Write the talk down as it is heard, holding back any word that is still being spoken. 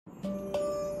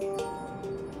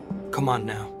Come on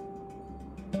now.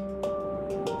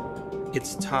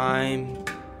 It's time.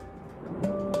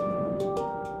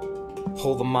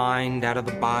 Pull the mind out of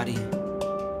the body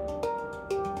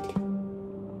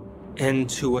and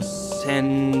to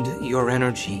ascend your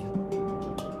energy,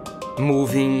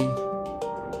 moving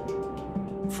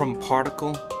from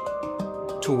particle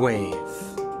to wave,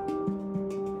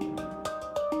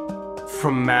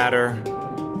 from matter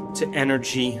to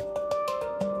energy,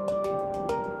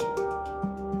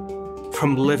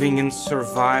 from living in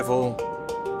survival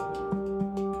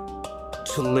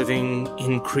to living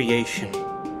in creation,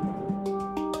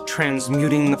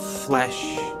 transmuting the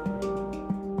flesh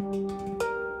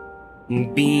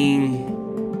and being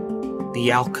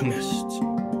the alchemist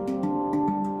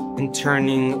and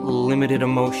turning limited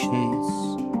emotions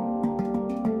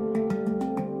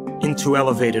into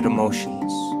elevated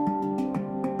emotions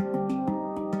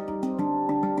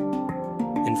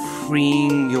and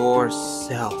freeing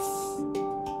yourself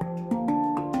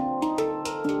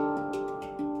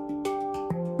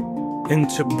and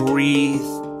to breathe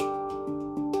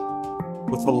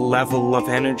with a level of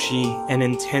energy and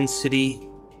intensity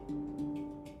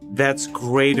that's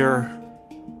greater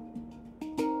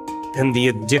than the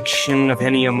addiction of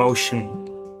any emotion.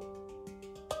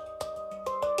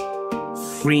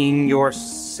 Freeing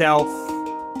yourself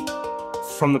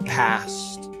from the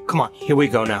past. Come on, here we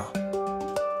go now.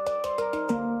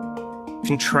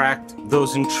 Contract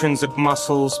those intrinsic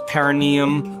muscles,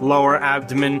 perineum, lower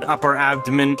abdomen, upper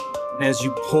abdomen. And as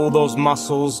you pull those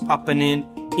muscles up and in,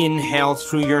 inhale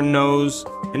through your nose,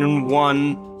 and in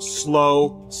one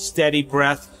slow, steady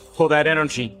breath, pull that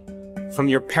energy from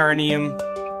your perineum,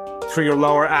 through your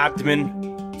lower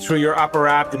abdomen, through your upper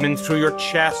abdomen, through your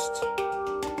chest,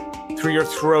 through your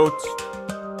throat,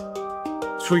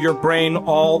 through your brain,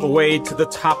 all the way to the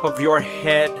top of your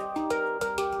head,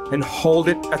 and hold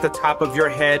it at the top of your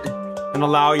head, and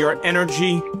allow your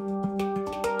energy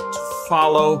to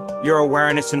follow your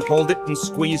awareness, and hold it and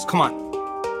squeeze. Come on,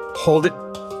 hold it.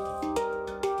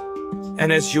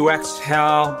 And as you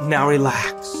exhale, now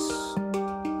relax.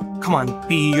 Come on,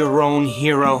 be your own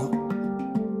hero.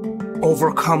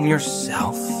 Overcome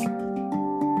yourself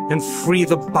and free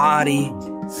the body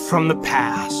from the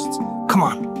past. Come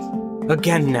on,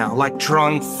 again now, like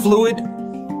drawing fluid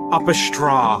up a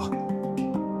straw.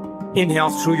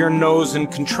 Inhale through your nose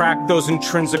and contract those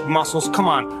intrinsic muscles. Come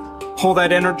on, hold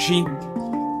that energy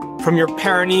from your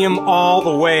perineum all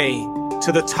the way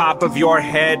to the top of your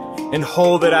head, and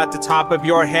hold it at the top of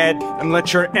your head, and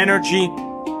let your energy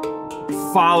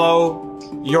follow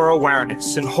your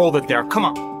awareness, and hold it there. Come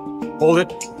on, hold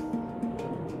it.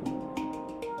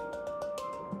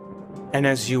 And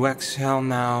as you exhale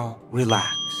now,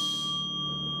 relax.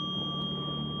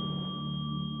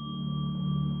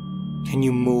 Can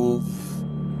you move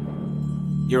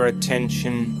your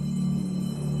attention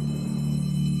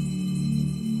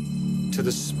to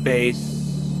the space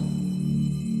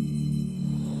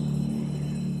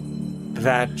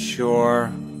that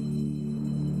your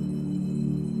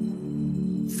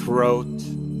throat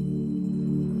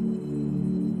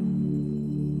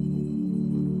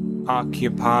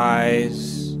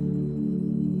occupies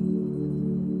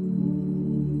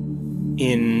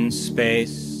in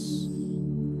space?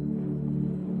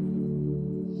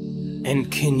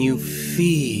 And can you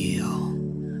feel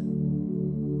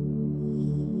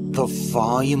the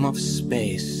volume of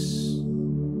space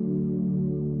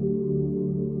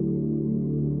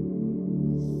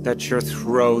that your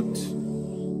throat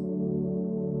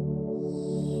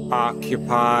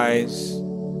occupies?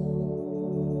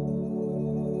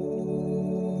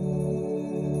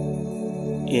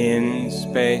 In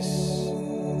space.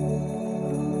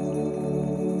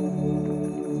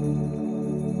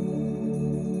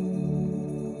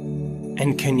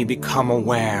 And can you become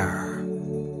aware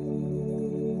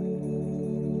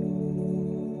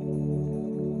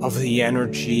of the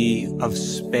energy of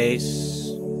space?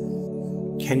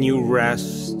 Can you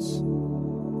rest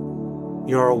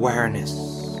your awareness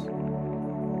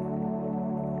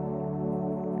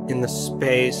in the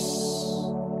space,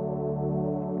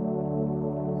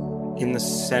 in the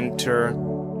center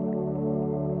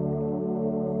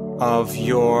of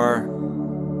your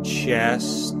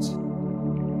chest,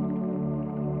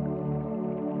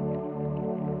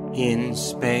 in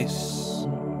space?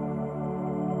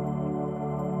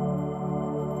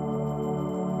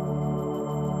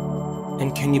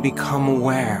 And can you become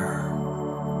aware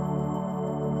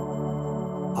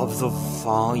of the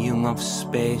volume of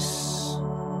space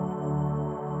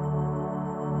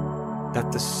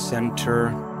at the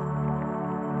center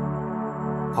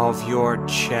of your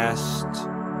chest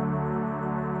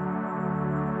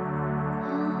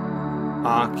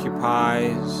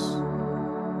occupies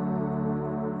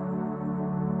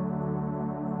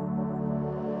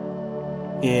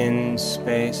in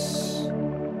space.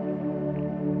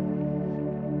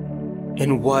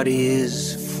 And what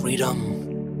is freedom?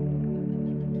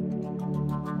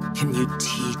 Can you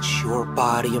teach your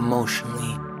body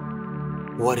emotionally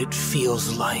what it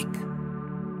feels like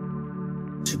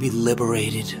to be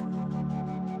liberated?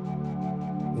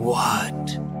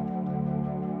 What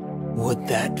would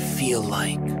that feel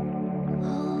like?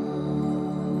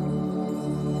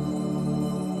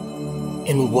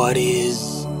 And what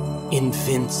is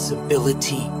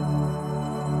invincibility?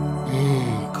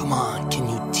 Come on, can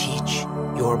you teach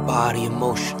your body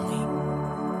emotionally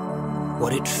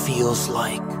what it feels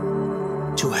like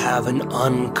to have an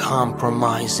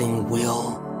uncompromising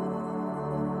will?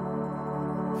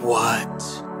 What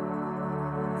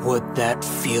would that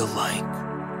feel like?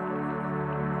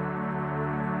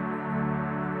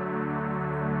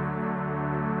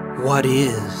 What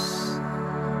is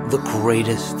the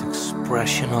greatest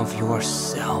expression of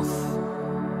yourself?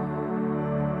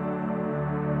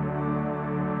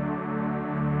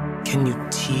 Can you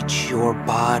teach your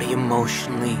body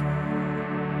emotionally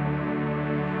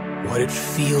what it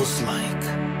feels like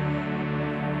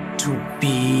to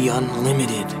be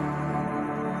unlimited,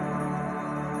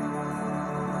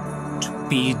 to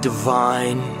be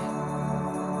divine,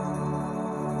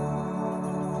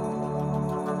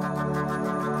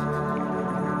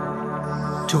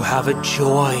 to have a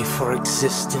joy for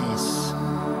existence,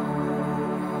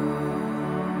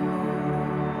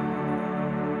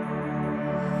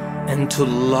 and to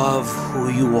love who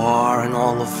you are in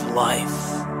all of life?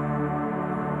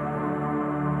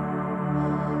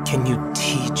 Can you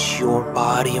teach your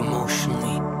body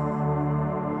emotionally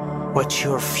what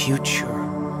your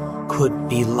future could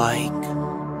be like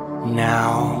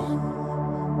now?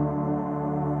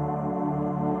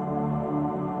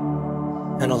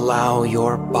 And allow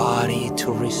your body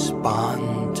to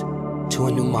respond to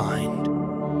a new mind.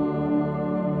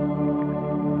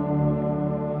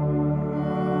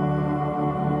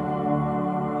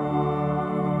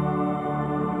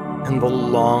 And the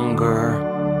longer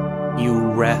you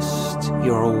rest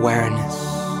your awareness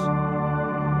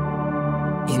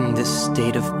in this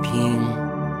state of being,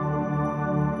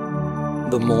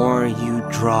 the more you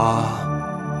draw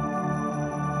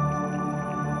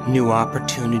new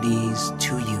opportunities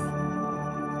to you.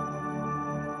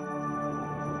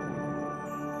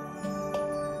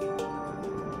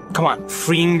 Come on,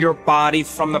 freeing your body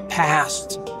from the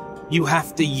past, you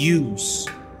have to use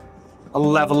a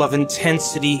level of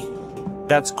intensity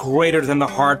that's greater than the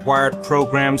hardwired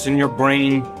programs in your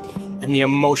brain and the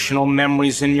emotional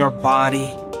memories in your body.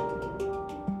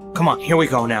 Come on, here we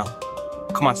go now.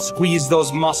 Come on, squeeze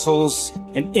those muscles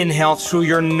and inhale through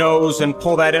your nose and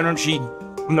pull that energy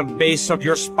from the base of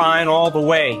your spine all the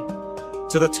way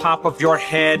to the top of your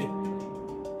head.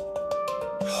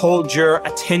 Hold your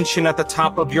attention at the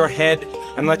top of your head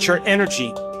and let your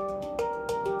energy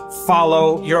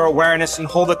follow your awareness and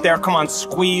hold it there. Come on,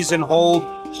 squeeze and hold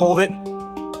it.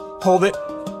 Hold it.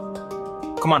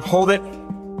 Come on, hold it.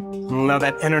 And allow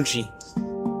that energy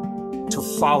to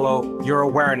follow your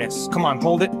awareness. Come on,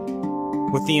 hold it.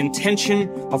 With the intention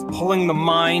of pulling the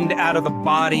mind out of the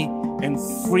body and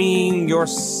freeing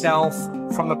yourself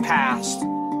from the past.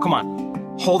 Come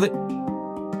on, hold it.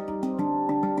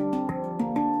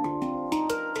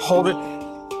 Hold it.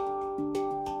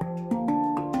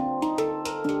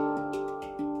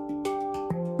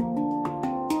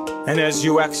 And as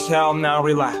you exhale, now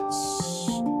relax.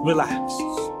 Relax.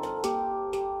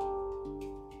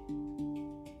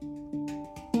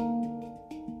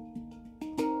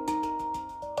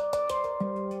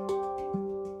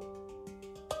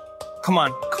 Come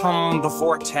on, calm the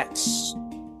vortex.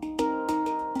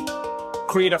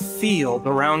 Create a field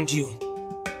around you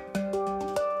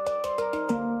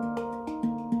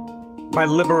by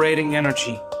liberating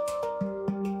energy.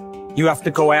 You have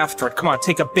to go after it. Come on,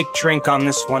 take a big drink on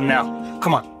this one now.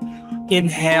 Come on.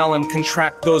 Inhale and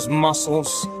contract those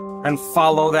muscles and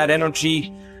follow that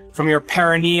energy from your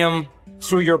perineum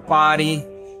through your body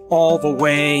all the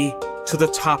way to the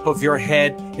top of your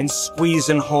head and squeeze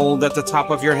and hold at the top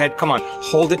of your head. Come on,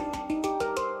 hold it.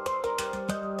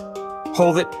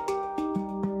 Hold it.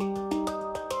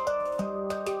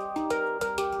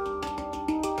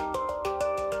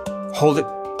 Hold it.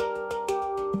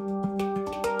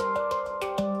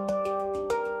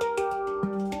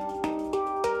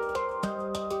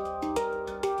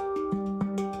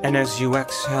 And as you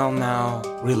exhale now,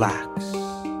 relax.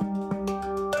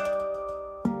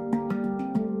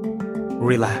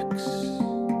 Relax.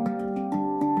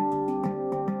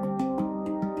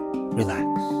 relax.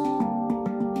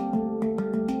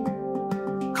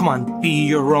 Come on, be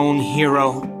your own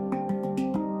hero.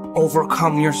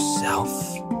 Overcome yourself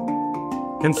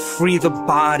and free the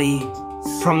body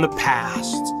from the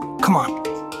past. Come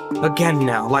on, again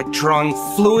now, like drawing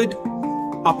fluid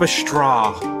up a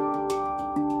straw.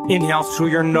 Inhale through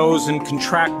your nose and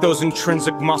contract those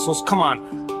intrinsic muscles. Come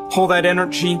on, pull that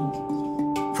energy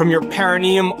from your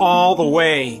perineum all the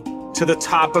way to the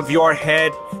top of your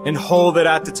head and hold it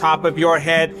at the top of your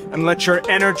head and let your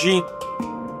energy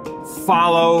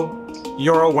follow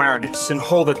your awareness and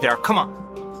hold it there. Come on,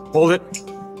 hold it.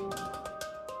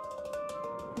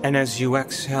 And as you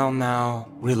exhale now,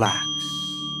 relax.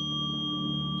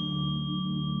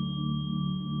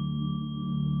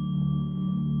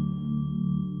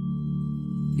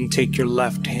 And take your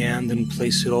left hand and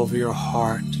place it over your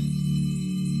heart.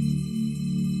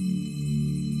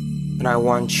 And I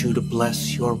want you to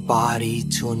bless your body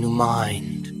to a new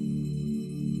mind,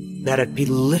 that it be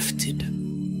lifted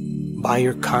by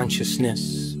your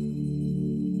consciousness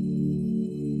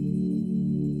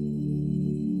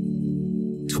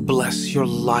to bless your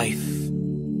life,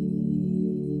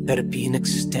 that it be an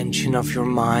extension of your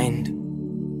mind,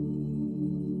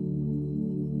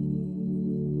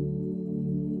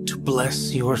 to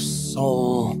bless your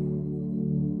soul,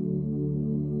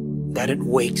 that it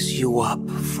wakes you up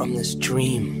from this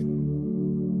dream,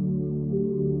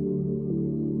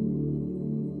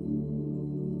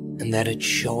 and that it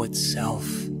show itself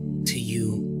to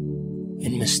you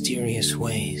in mysterious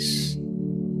ways.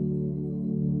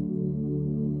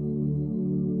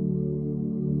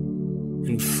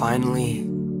 And finally,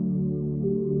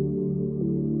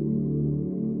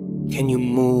 can you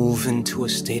move into a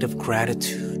state of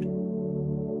gratitude?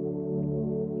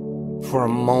 For a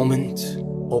moment,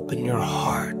 open your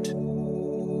heart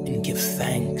and give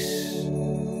thanks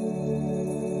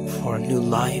for a new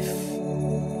life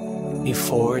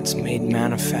before it's made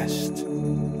manifest.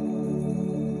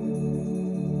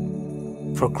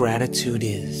 For gratitude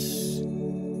is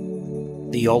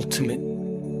the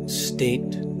ultimate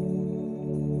state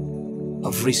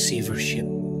of receivership.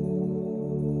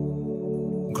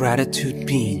 Gratitude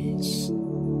means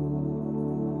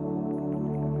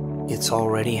it's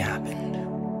already happened.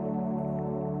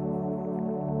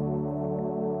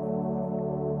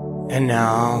 And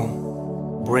now,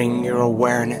 bring your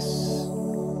awareness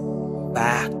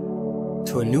back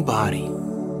to a new body,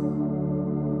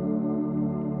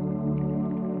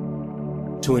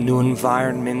 to a new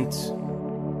environment,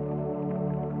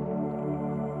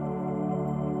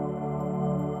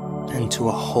 and to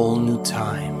a whole new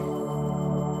time.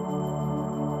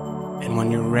 And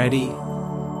when you're ready,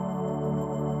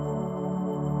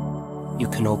 you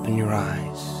can open your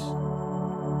eyes.